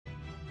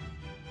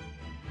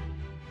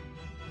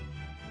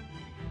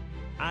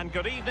And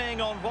good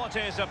evening on what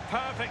is a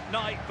perfect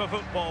night for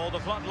football. The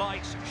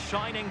floodlights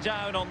shining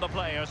down on the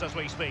players as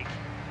we speak.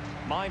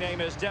 My name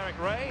is Derek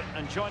Ray,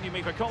 and joining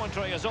me for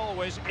commentary as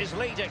always is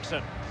Lee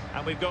Dixon.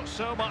 And we've got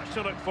so much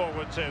to look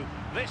forward to.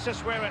 This is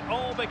where it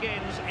all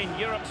begins in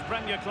Europe's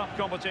Premier Club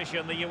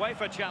competition, the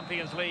UEFA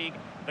Champions League,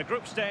 the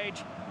group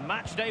stage,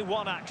 match day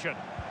 1 action.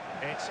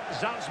 It's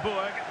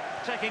Salzburg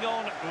taking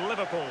on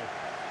Liverpool.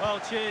 Well,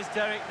 cheers,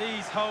 Derek.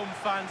 These home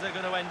fans are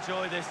going to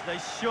enjoy this. They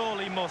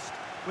surely must.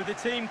 With the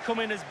team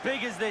coming as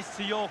big as this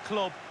to your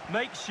club,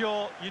 make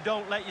sure you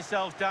don't let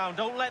yourselves down.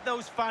 Don't let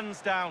those fans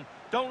down.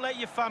 Don't let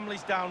your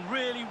families down.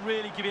 Really,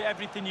 really give it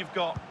everything you've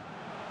got.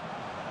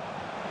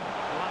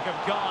 Lack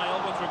of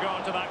guile with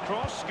regard to that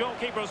cross.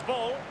 Goalkeeper's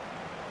ball.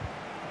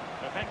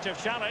 Effective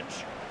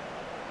challenge.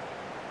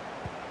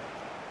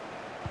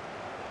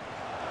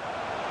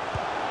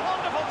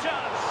 Wonderful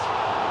chance.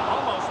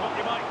 Almost what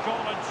you might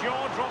call a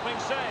jaw-dropping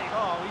save.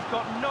 Oh, he's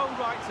got no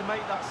right to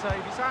make that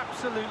save. It's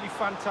absolutely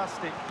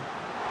fantastic.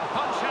 A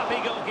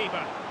punch-happy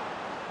goalkeeper.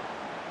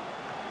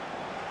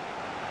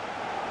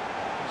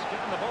 He's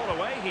getting the ball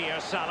away here,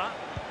 Salah.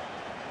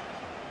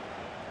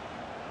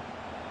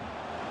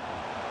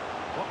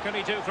 What can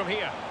he do from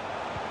here?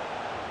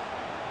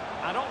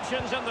 And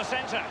options in the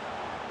centre.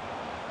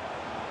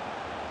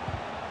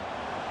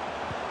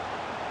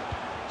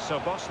 So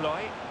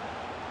Bosloy.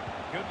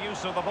 Good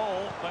use of the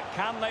ball, but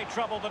can they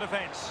trouble the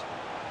defence?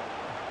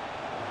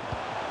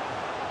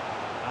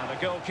 And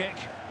a goal kick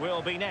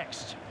will be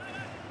next.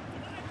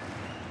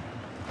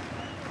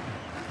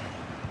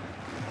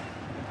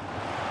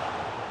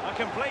 A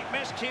complete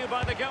miscue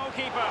by the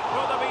goalkeeper.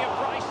 Will there be a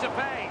price to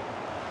pay?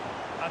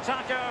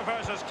 Attacker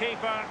versus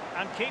keeper,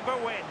 and keeper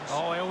wins.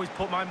 Oh, I always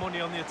put my money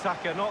on the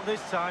attacker. Not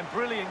this time.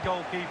 Brilliant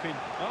goalkeeping.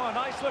 Oh, a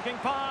nice-looking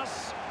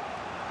pass.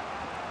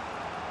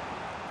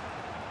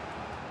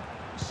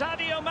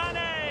 Sadio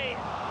Mane!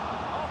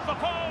 Off the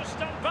post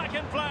and back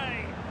in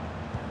play.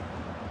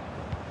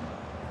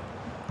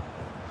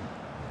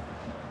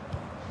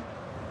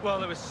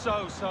 Well, it was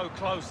so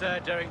close there,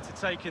 Derek, to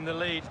taking the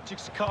lead.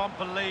 Just can't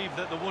believe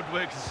that the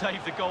woodwork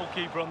saved the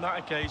goalkeeper on that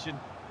occasion.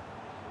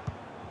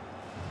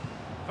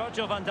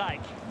 Virgil van Dijk.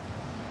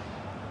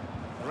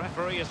 The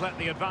referee has let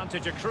the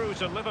advantage accrue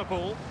to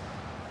Liverpool.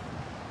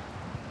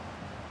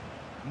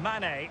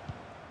 Mane.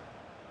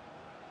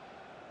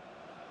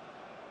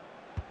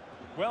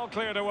 Well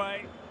cleared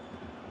away.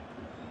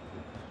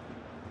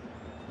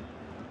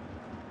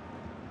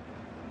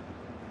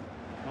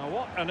 Now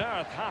what on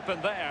earth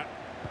happened there?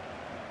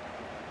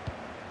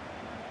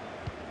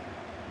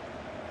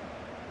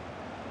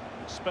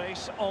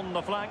 Space on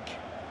the flank.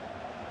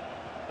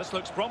 This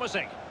looks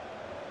promising.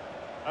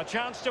 A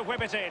chance to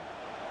whip it in.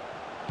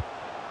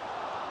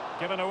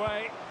 Given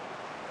away.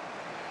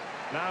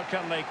 Now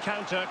can they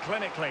counter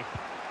clinically?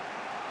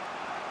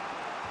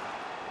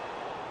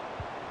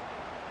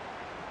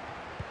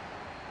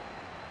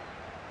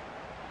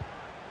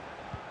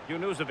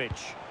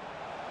 Junuzovic.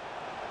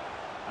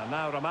 And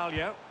now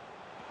Ramalho.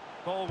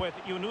 Ball with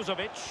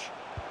Junuzovic.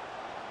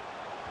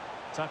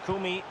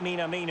 Takumi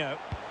Minamino.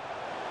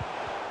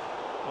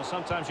 Well,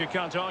 sometimes you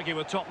can't argue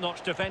with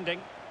top-notch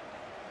defending.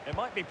 It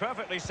might be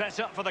perfectly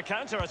set up for the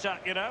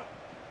counter-attack, you know.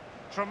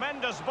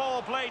 Tremendous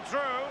ball played through.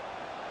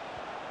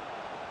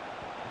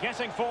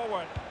 Getting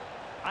forward.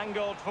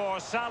 Angled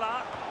for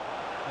Salah.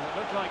 And it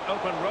looked like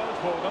open road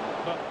for them,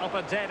 but up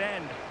a dead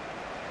end.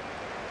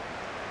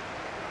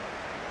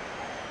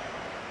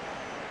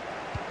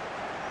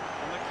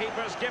 And the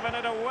keeper's given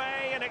it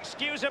away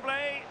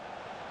inexcusably.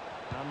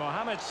 And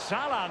Mohamed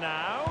Salah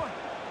now.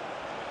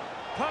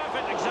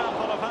 Perfect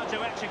example of how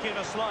to execute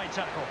a slide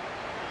tackle.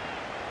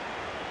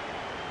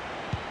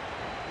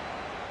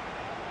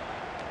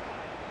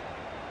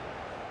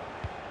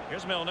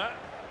 Here's Milner.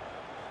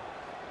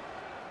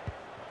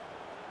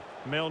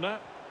 Milner.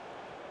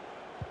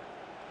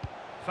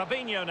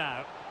 Fabinho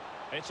now.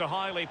 It's a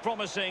highly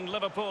promising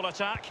Liverpool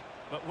attack,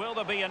 but will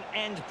there be an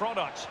end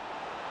product?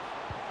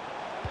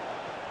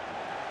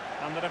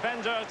 And the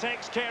defender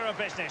takes care of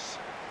business.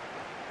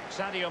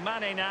 Sadio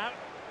Mane now.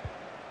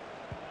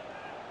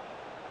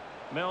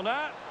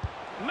 Milner.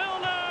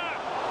 Milner!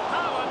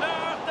 How on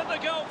earth did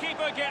the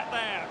goalkeeper get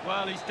there?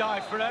 Well, he's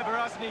dived forever,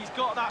 hasn't he? He's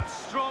got that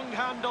strong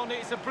hand on it.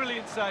 It's a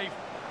brilliant save.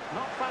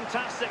 Not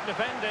fantastic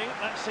defending.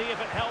 Let's see if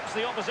it helps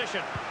the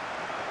opposition.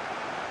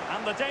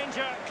 And the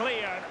danger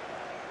cleared.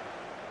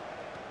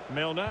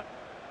 Milner.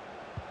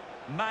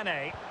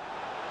 Mane.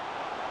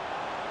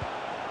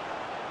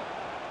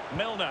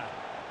 Milner.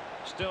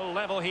 Still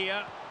level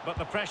here, but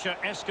the pressure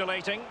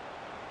escalating.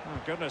 Oh,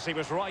 goodness, he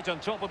was right on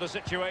top of the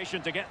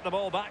situation to get the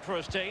ball back for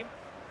his team.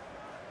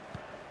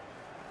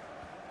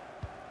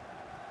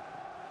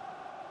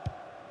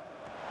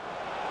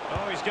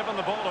 Oh, he's given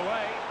the ball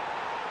away.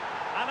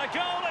 And a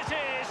goal it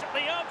is,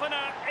 the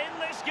opener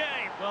in this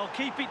game. Well,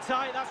 keep it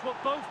tight, that's what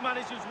both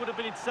managers would have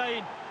been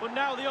saying. But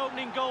now the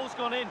opening goal's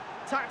gone in.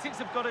 Tactics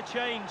have got to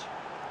change.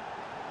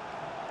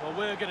 Well,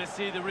 we're going to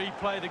see the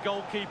replay. The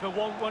goalkeeper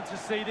won't want to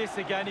see this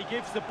again. He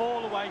gives the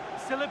ball away.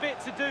 Still a bit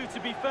to do, to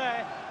be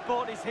fair,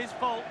 but it's his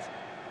fault.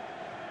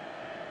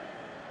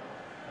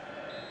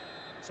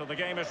 So the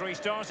game is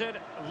restarted.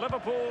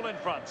 Liverpool in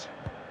front.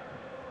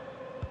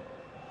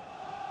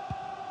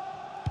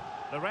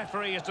 The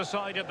referee has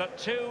decided that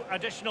 2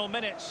 additional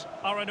minutes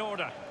are in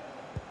order.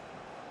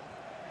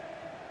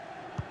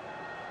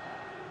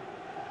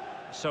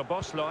 So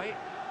Bosley.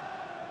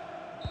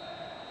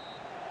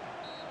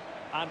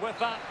 And with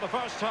that, the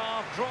first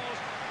half draws.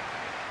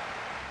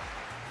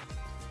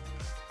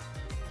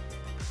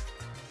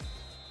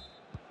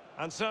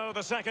 And so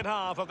the second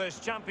half of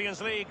this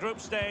Champions League group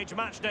stage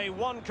matchday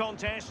 1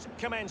 contest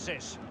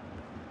commences.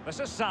 This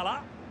is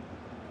Salah.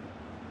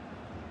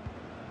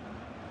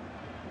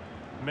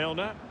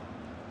 Milner.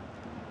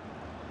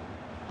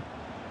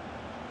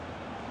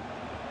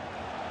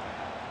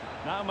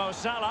 Now Mo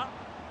Salah.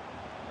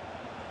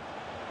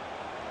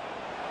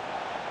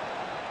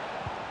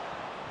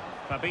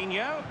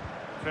 Fabinho.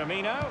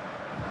 Firmino.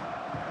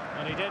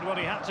 And he did what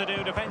he had to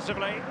do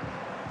defensively.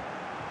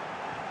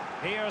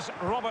 Here's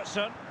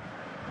Robertson.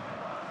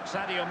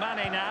 Sadio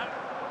Mane now.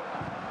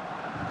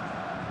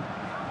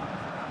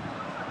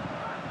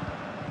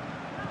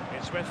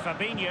 It's with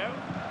Fabinho.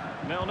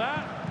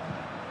 Milner.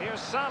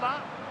 Here's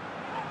Salah.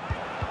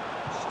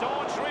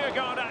 Staunch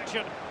rearguard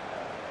action.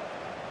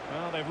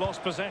 Well, they've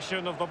lost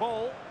possession of the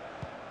ball.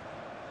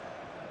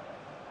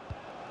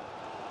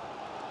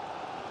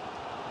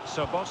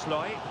 So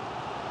Bosley.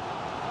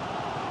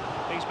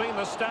 He's been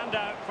the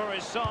standout for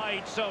his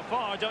side so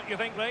far, don't you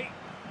think, Lee?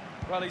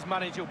 Well, his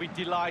manager will be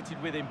delighted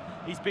with him.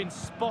 He's been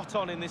spot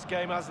on in this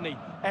game, hasn't he?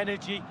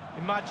 Energy,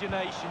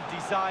 imagination,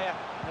 desire,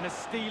 and a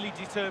steely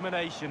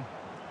determination.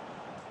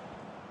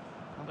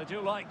 And they do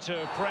like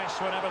to press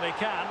whenever they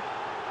can.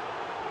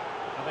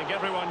 I think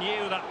everyone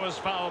knew that was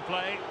foul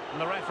play,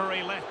 and the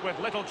referee left with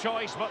little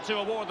choice but to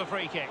award the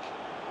free kick.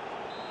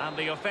 And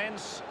the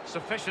offence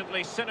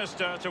sufficiently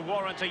sinister to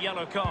warrant a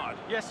yellow card.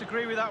 Yes,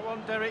 agree with that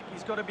one, Derek.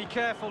 He's got to be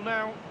careful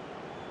now.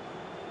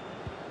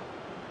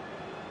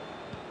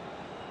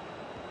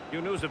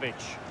 Junuzovic.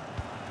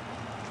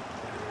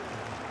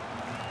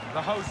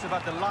 The hosts have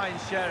had the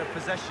lion's share of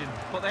possession,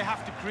 but they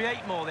have to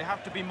create more, they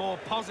have to be more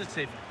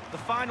positive. The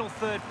final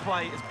third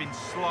play has been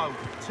slow,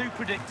 too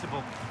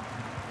predictable.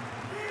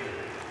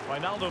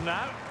 Wijnaldum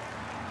now.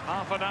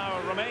 Half an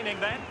hour remaining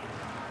then.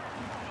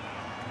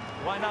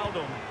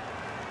 Wijnaldum.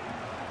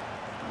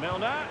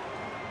 Milner.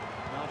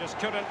 Well, just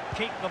couldn't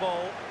keep the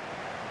ball.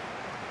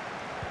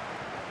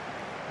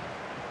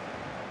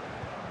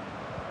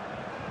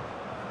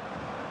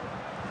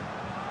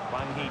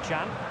 Wang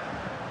Hee-chan.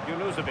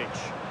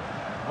 Junuzovic.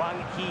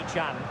 Wang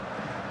Hee-chan.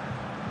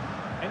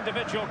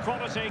 Individual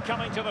quality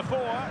coming to the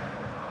fore.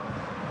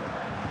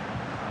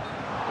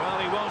 Well,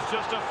 he was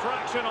just a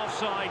fraction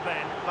offside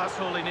then. That's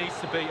all he needs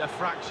to be, a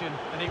fraction,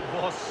 and it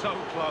was so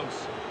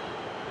close.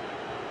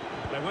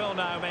 They will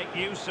now make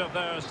use of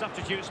their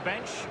substitutes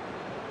bench.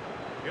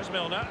 Here's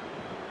Milner.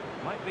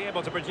 Might be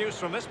able to produce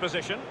from this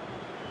position.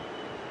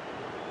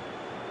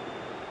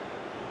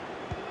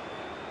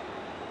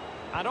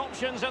 And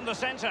options in the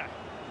centre.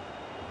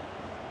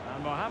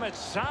 And Mohamed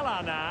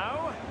Salah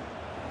now.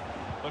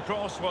 The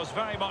cross was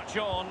very much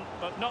on,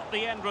 but not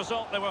the end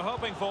result they were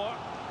hoping for.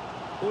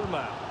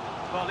 Ulmer.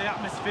 Well, the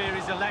atmosphere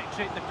is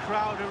electric. The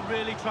crowd are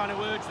really trying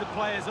to urge the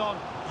players on.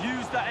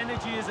 Use that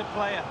energy as a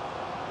player.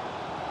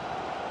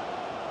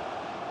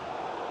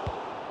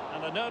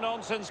 And a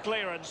no-nonsense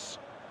clearance.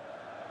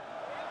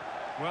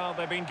 Well,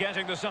 they've been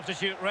getting the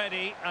substitute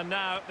ready, and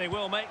now they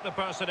will make the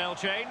personnel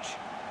change.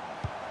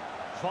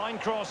 Fine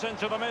cross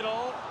into the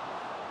middle.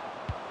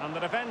 And the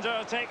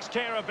defender takes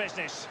care of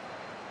business.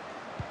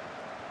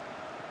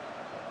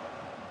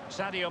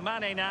 Sadio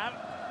Mane now.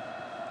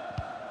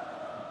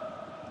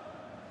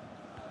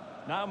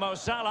 Now Mo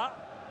Salah.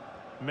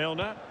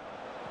 Milner.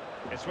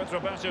 It's with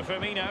Roberto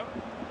Firmino.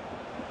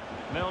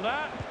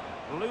 Milner.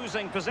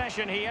 Losing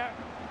possession here.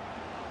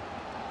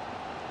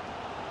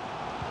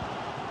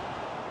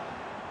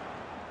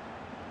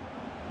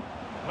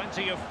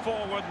 Plenty of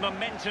forward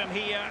momentum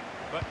here,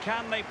 but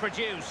can they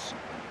produce?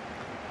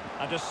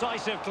 A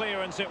decisive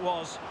clearance it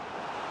was.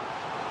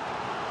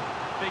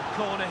 Big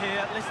corner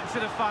here. Listen to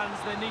the fans.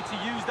 They need to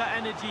use that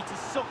energy to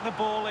suck the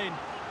ball in.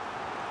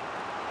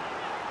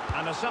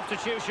 And a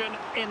substitution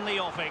in the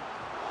offing.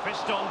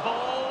 Fist on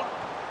ball.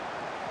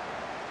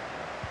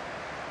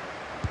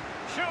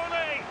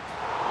 Surely!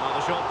 Well,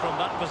 the shot from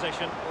that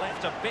position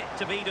left a bit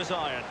to be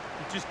desired.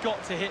 You've just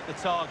got to hit the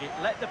target.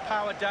 Let the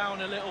power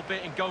down a little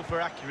bit and go for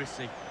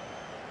accuracy.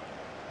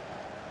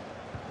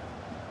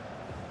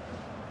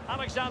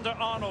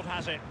 Alexander-Arnold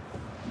has it.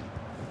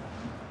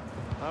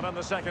 And in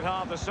the second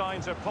half, the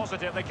signs are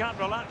positive. They can't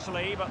relax,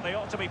 Lee, but they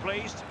ought to be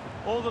pleased.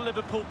 All the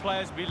Liverpool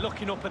players will be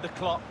looking up at the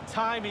clock.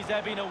 Time is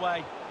ebbing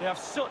away. They have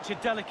such a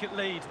delicate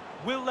lead.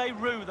 Will they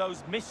rue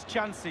those missed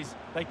chances?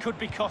 They could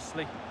be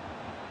costly.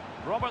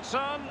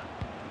 Robertson.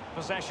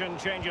 Possession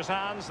changes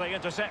hands. The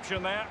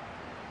interception there.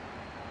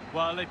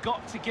 Well, they've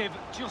got to give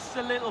just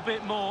a little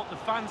bit more. The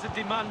fans are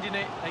demanding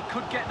it. They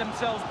could get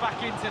themselves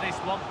back into this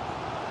one.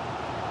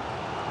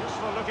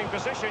 Useful looking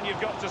position,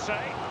 you've got to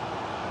say.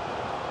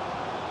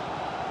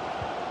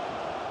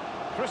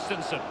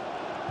 Christensen.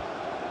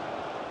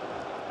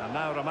 And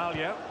now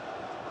Ramalho.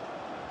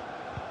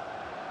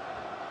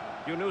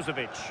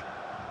 Junuzovic.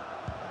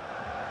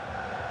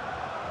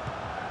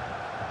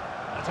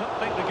 I don't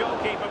think the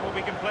goalkeeper will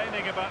be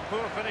complaining about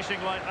poor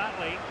finishing like that,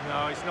 Lee.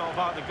 No, it's not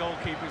about the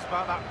goalkeeper, it's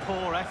about that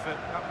poor effort.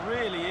 That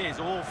really is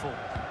awful.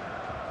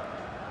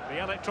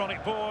 The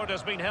electronic board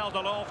has been held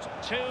aloft.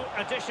 2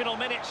 additional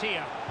minutes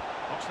here.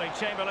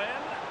 Oxlade-Chamberlain.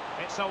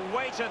 It's a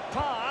weighted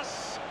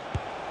pass.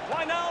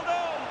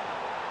 Wijnaldum!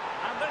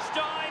 And this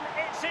time,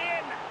 it's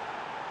in!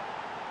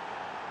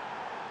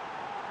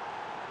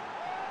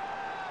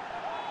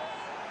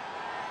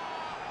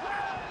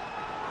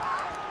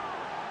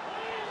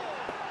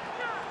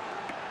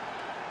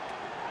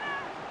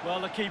 Well,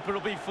 the keeper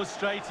will be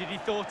frustrated. He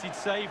thought he'd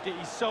saved it.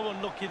 He's so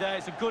unlucky there.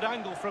 It's a good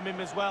angle from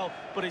him as well,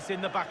 but it's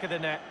in the back of the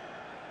net.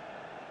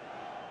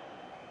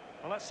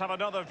 Well, let's have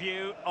another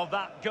view of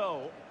that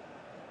goal.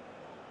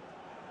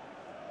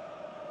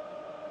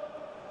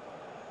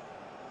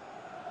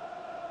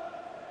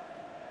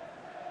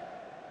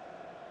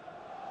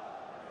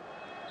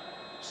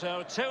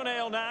 So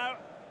 2-0 now.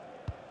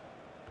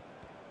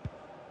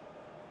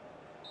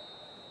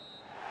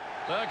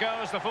 There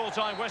goes the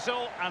full-time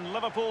whistle, and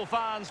Liverpool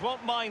fans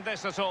won't mind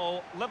this at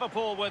all.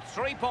 Liverpool with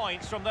 3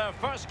 points from their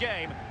first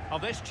game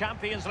of this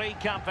Champions League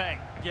campaign.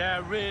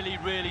 Yeah, really,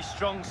 really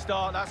strong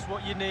start. That's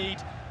what you need.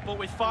 But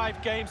with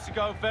 5 games to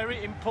go,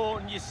 very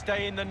important you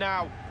stay in the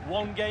now.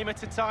 1 game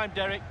at a time,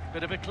 Derek.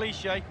 Bit of a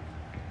cliche.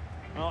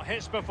 Well,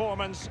 his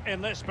performance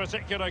in this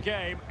particular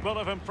game will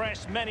have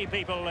impressed many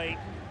people, Lee.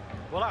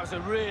 Well, that was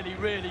a really,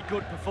 really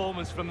good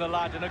performance from the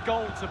lad, and a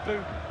goal to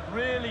boot.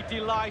 Really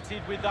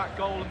delighted with that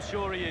goal, I'm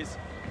sure he is.